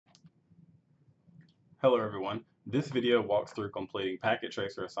Hello everyone. This video walks through completing Packet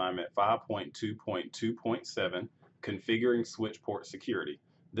Tracer Assignment 5.2.2.7, Configuring Switch Port Security.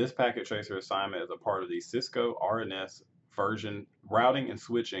 This Packet Tracer assignment is a part of the Cisco RNS version Routing and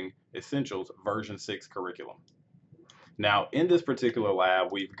Switching Essentials version 6 curriculum. Now, in this particular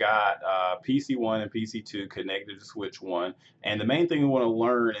lab, we've got PC1 and PC2 connected to switch 1. And the main thing we want to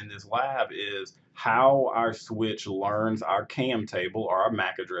learn in this lab is how our switch learns our CAM table or our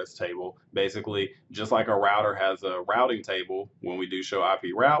MAC address table. Basically, just like a router has a routing table, when we do show IP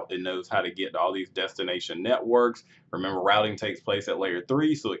route, it knows how to get to all these destination networks. Remember, routing takes place at layer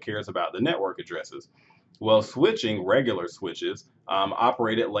 3, so it cares about the network addresses. Well, switching, regular switches,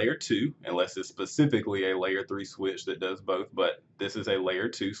 operate at layer 2, unless it's specifically a layer 3 switch that does both, but this is a layer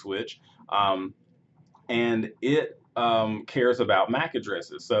 2 switch. And it cares about MAC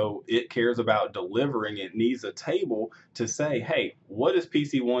addresses. So it cares about delivering. It needs a table to say, hey, what is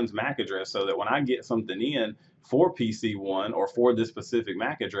PC1's MAC address, so that when I get something in for PC1 or for this specific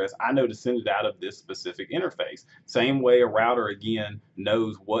MAC address, I know to send it out of this specific interface. Same way a router, again,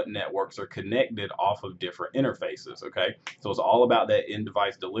 knows what networks are connected off of different interfaces, okay? So it's all about that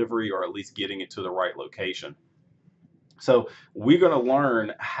in-device delivery, or at least getting it to the right location. So we're going to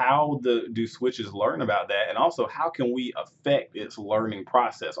learn how do switches learn about that, and also how can we affect its learning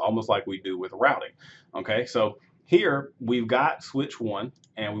process, almost like we do with routing. Okay, so here we've got switch 1,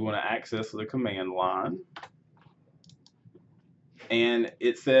 and we want to access the command line. And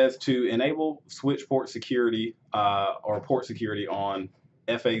it says to enable switch port security or port security on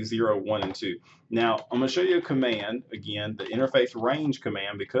FA0, 1, and 2. Now, I'm going to show you a command, again, the interface range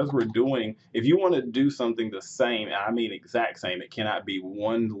command, because we're doing, if you want to do something the same, and I mean exact same, it cannot be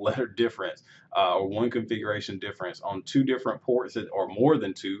one letter difference or one configuration difference on 2 different ports, or more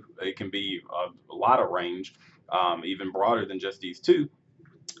than 2. It can be a lot of range, even broader than just these 2.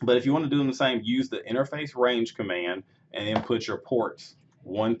 But if you want to do them the same, use the interface range command and then put your ports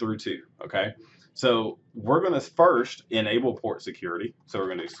 1 through 2, okay? So we're going to first enable port security. So we're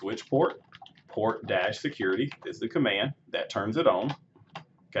going to do switch port dash security is the command that turns it on,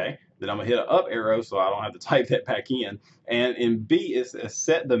 okay? Then I'm going to hit an up arrow so I don't have to type that back in. And in B, it's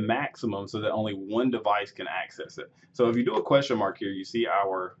set the maximum so that only one device can access it. So if you do a question mark here, you see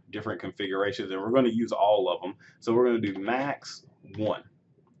our different configurations, and we're going to use all of them. So we're going to do max 1.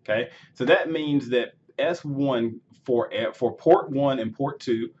 Okay, so that means that S1 for port 1 and port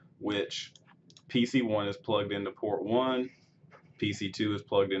 2, which PC1 is plugged into port 1, PC2 is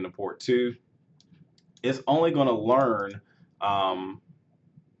plugged into port 2, it's only going to learn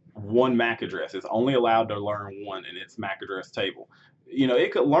one MAC address. It's only allowed to learn one in its MAC address table. You know,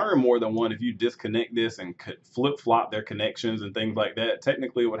 it could learn more than one if you disconnect this and could flip-flop their connections and things like that.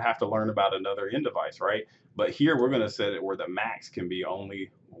 Technically, it would have to learn about another end device, right? But here we're going to set it where the max can be only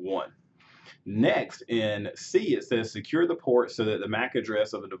 1. Next, in C, it says secure the port so that the MAC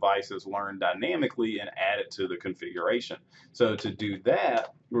address of the device is learned dynamically and add it to the configuration. So to do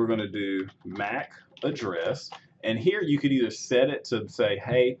that, we're going to do MAC address. And here you could either set it to say,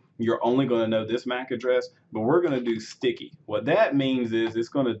 hey, you're only going to know this MAC address, but we're going to do sticky. What that means is it's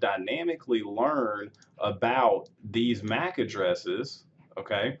going to dynamically learn about these MAC addresses,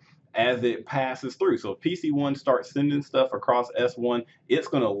 okay, as it passes through. So if PC1 starts sending stuff across S1, it's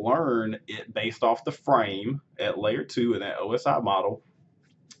going to learn it based off the frame at layer 2 in that OSI model.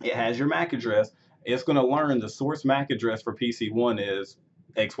 It has your MAC address. It's going to learn the source MAC address for PC1 is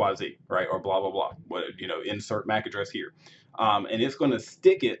XYZ, right? Or blah, blah, blah. What, you know, insert MAC address here. And it's going to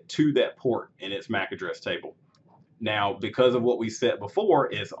stick it to that port in its MAC address table. Now, because of what we set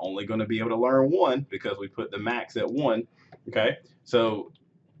before, it's only going to be able to learn 1 because we put the max at 1. Okay, so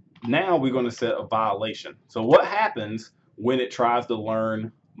now we're going to set a violation. So what happens when it tries to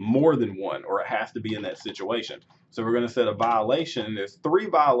learn more than 1, or it has to be in that situation? So we're going to set a violation. There's 3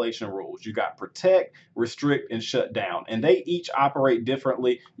 violation rules. You got protect, restrict, and shut down. And they each operate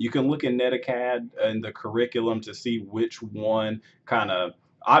differently. You can look in NetAcad and the curriculum to see which one kind of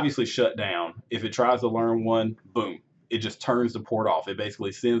obviously shut down. If it tries to learn 1, boom, it just turns the port off. It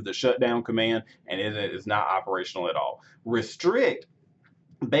basically sends the shutdown command, and it is not operational at all. Restrict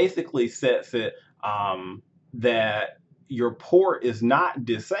basically sets it that your port is not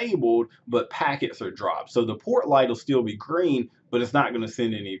disabled, but packets are dropped. So the port light will still be green, but it's not going to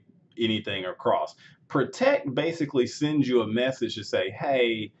send anything across. Protect basically sends you a message to say,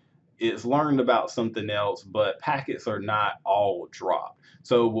 hey, it's learned about something else, but packets are not all dropped.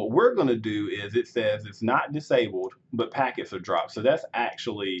 So what we're going to do is it says it's not disabled, but packets are dropped. So that's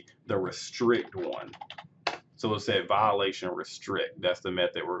actually the restrict one. So we'll say violation restrict. That's the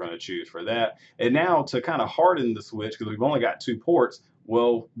method we're going to choose for that. And now to kind of harden the switch, because we've only got 2 ports,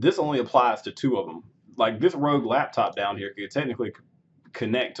 well, this only applies to 2 of them. like this rogue laptop down here could technically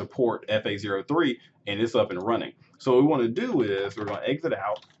connect to port FA03 and it's up and running. So what we want to do is we're going to exit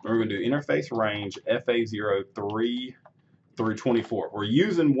out and we're going to do interface range FA03 through 24. We're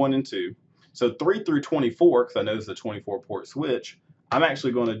using 1 and 2. So 3 through 24, because I know this is a 24 port switch, I'm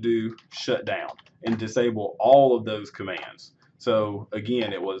actually going to do shut down and disable all of those commands. So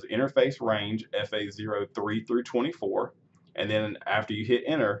again, it was interface range FA03 through 24. And then after you hit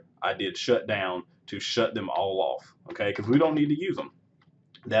enter, I did shut down to shut them all off. Okay, because we don't need to use them.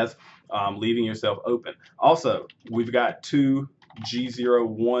 That's leaving yourself open. Also, we've got two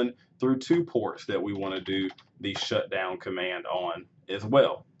G01 through 2 ports that we want to do the shutdown command on as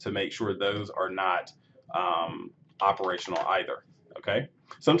well to make sure those are not operational either. Okay.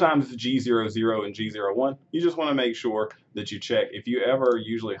 Sometimes it's G00 and G01. You just want to make sure that you check. If you ever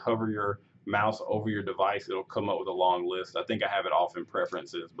usually hover your mouse over your device, it'll come up with a long list. I think I have it off in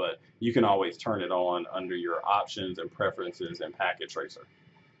preferences, but you can always turn it on under your options and preferences in Packet Tracer.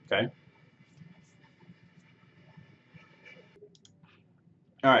 Okay.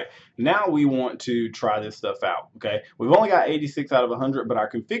 All right, now we want to try this stuff out, okay? We've only got 86 out of 100, but our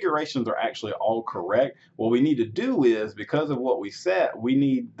configurations are actually all correct. What we need to do is, because of what we set, we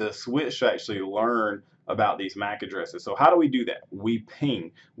need the switch to actually learn about these MAC addresses. So how do we do that? We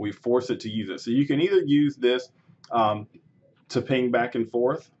ping. We force it to use it. So you can either use this to ping back and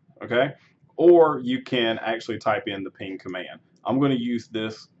forth, okay? Or you can actually type in the ping command. I'm going to use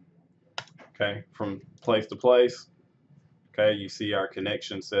this, okay, from place to place. Okay, you see our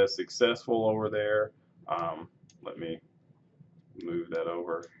connection says successful over there. Let me move that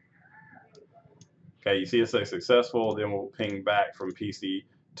over. Okay, you see it says successful, then we'll ping back from PC2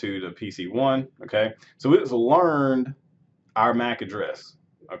 to PC1. Okay, so it's learned our MAC address.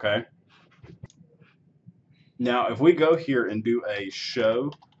 Okay, now if we go here and do a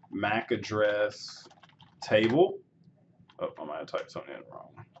show MAC address table, oh, I might have typed something in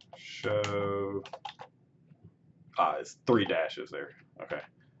wrong. Show, it's 3 dashes there. Okay.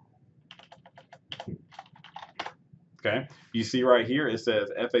 Okay, you see right here it says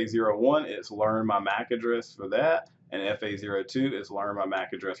FA01, it's learn my MAC address for that, and FA02 is learn my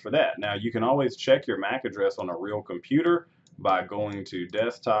MAC address for that. Now you can always check your MAC address on a real computer by going to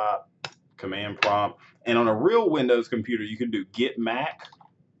desktop, command prompt, and on a real Windows computer you can do get MAC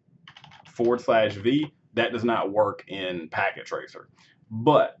 /V. That does not work in Packet Tracer,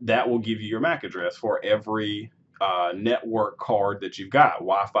 but that will give you your MAC address for every network card that you've got,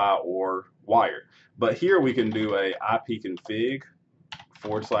 Wi-Fi or wired. But here we can do a ipconfig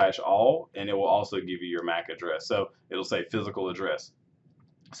 /all, and it will also give you your MAC address. So it'll say physical address.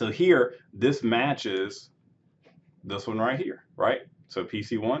 So here, this matches this one right here, right? So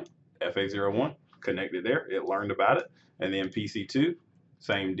PC1, FA01, connected there. It learned about it. And then PC2,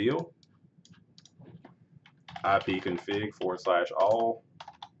 same deal. ipconfig /all.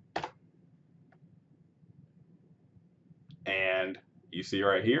 And you see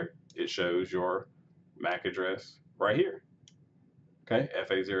right here, it shows your MAC address right here. Okay,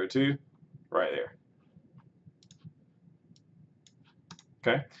 FA02 right there.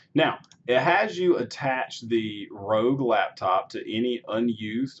 Okay, now it has you attach the rogue laptop to any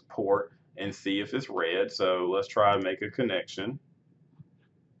unused port and see if it's read. So let's try to make a connection.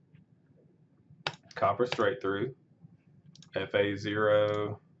 Copper straight through,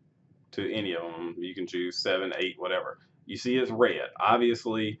 FA0 to any of them. You can choose 7, 8, whatever. You see it's red.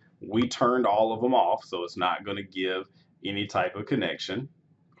 Obviously, we turned all of them off, so it's not going to give any type of connection.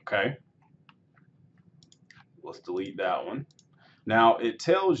 Okay. Let's delete that one. Now, it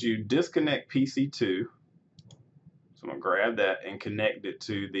tells you disconnect PC2. So I'm going to grab that and connect it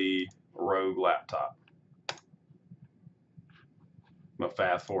to the rogue laptop. I'm going to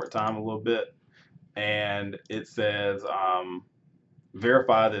fast forward time a little bit. And it says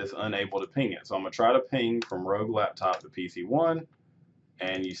verify that it's unable to ping it. So I'm going to try to ping from rogue laptop to PC1,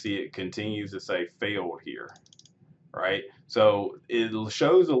 and you see it continues to say failed here, right? So it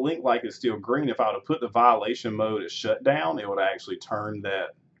shows a link like it's still green. If I would have put the violation mode as shutdown, it would actually turn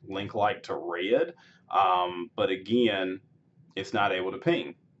that link light to red. But again, it's not able to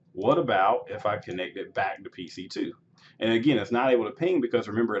ping. What about if I connect it back to PC2? And again, it's not able to ping because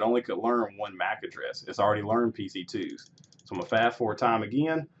remember, it only could learn one MAC address. It's already learned PC2's. So I'm going to fast forward time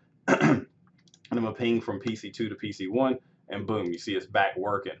again, and I'm going to ping from PC2 to PC1, and boom, you see it's back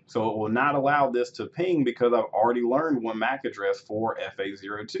working. So it will not allow this to ping because I've already learned one MAC address for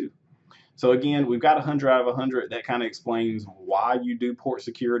FA02. So again, we've got 100 out of 100. That kind of explains why you do port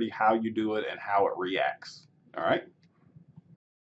security, how you do it, and how it reacts. All right.